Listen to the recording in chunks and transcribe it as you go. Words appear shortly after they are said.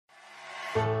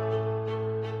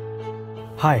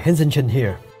Hi, Hanson Chien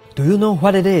here. Do you know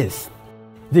what it is?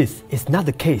 This is not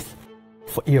the case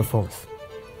for earphones.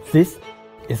 This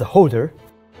is a holder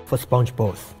for sponge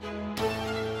balls.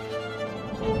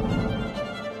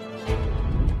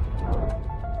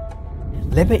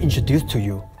 Let me introduce to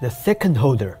you the second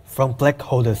holder from Black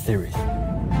Holder series.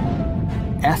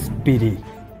 SBD,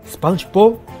 Sponge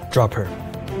Ball Dropper.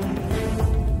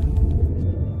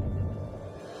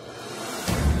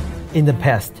 In the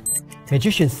past,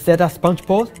 magicians set up sponge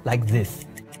balls like this.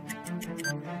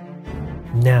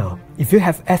 Now, if you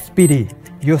have SBD,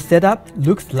 your setup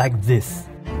looks like this.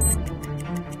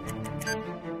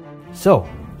 So,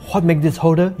 what makes this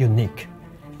holder unique?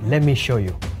 Let me show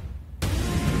you.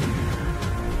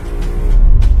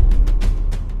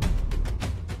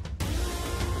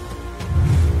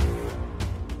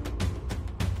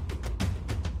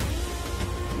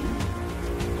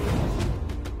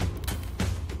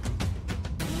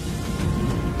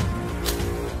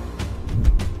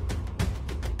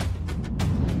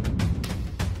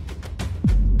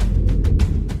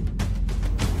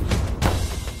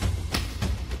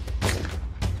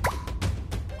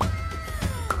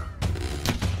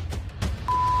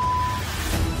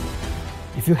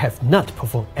 If you have not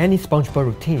performed any sponge ball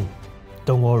routine,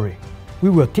 don't worry.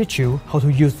 We will teach you how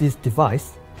to use this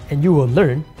device and you will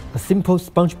learn a simple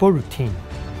sponge ball routine.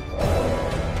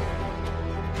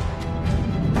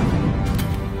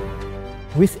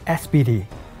 With SBD,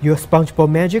 your sponge ball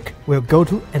magic will go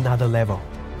to another level.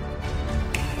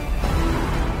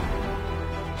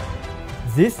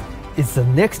 This is the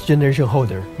next generation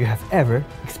holder you have ever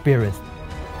experienced.